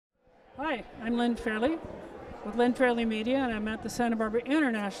Hi, I'm Lyn Fairly with Lyn Fairly Media, and I'm at the Santa Barbara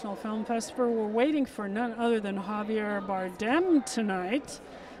International Film Festival. We're waiting for none other than Javier Bardem tonight.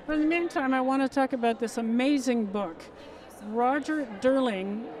 But in the meantime, I want to talk about this amazing book. Roger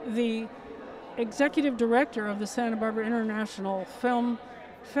Durling, the executive director of the Santa Barbara International Film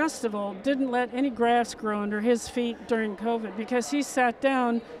Festival, didn't let any grass grow under his feet during COVID because he sat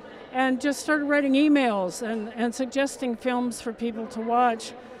down and just started writing emails and suggesting films for people to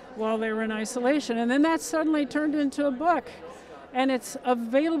watch while they were in isolation. And then that suddenly turned into a book. And it's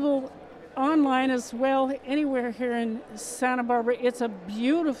available online as well, anywhere here in Santa Barbara. It's a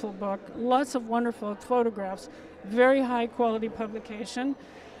beautiful book, lots of wonderful photographs, very high quality publication,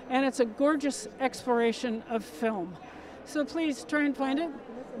 and it's a gorgeous exploration of film. So please try and find it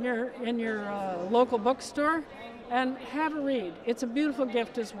in your local bookstore and have a read. It's a beautiful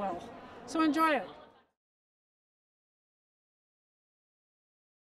gift as well. So enjoy it.